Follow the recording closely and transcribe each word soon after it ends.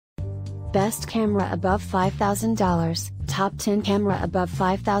Best camera above $5,000, top 10 camera above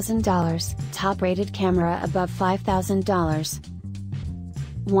 $5,000, top rated camera above $5,000.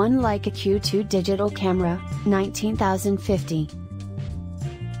 1 Leica Q2 digital camera, 19,050.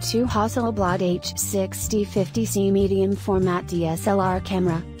 2 Hasselblad H6050C medium format DSLR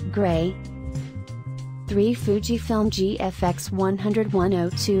camera, gray. 3 Fujifilm GFX 100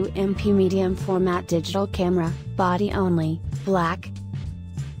 102MP medium format digital camera, body only, black.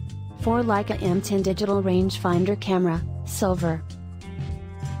 4 Leica M10 digital rangefinder camera, silver.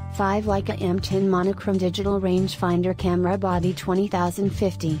 5 Leica M10 monochrome digital rangefinder camera, body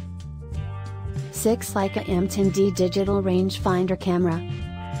 20,050. 6 Leica M10D digital rangefinder camera.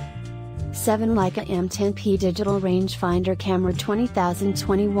 7 Leica M10P digital rangefinder camera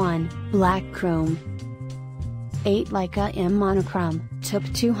 20,021, black chrome. 8 Leica M monochrome, TUP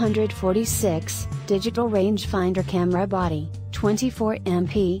 246, digital rangefinder camera, body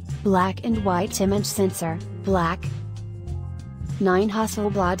 24MP, black and white image sensor, black. 9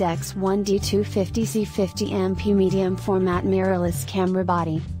 Hasselblad X1D 250C 50MP medium format mirrorless camera,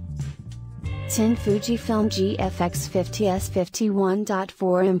 body. 10 Fujifilm GFX 50S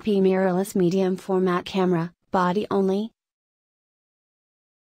 51.4MP mirrorless medium format camera, body only,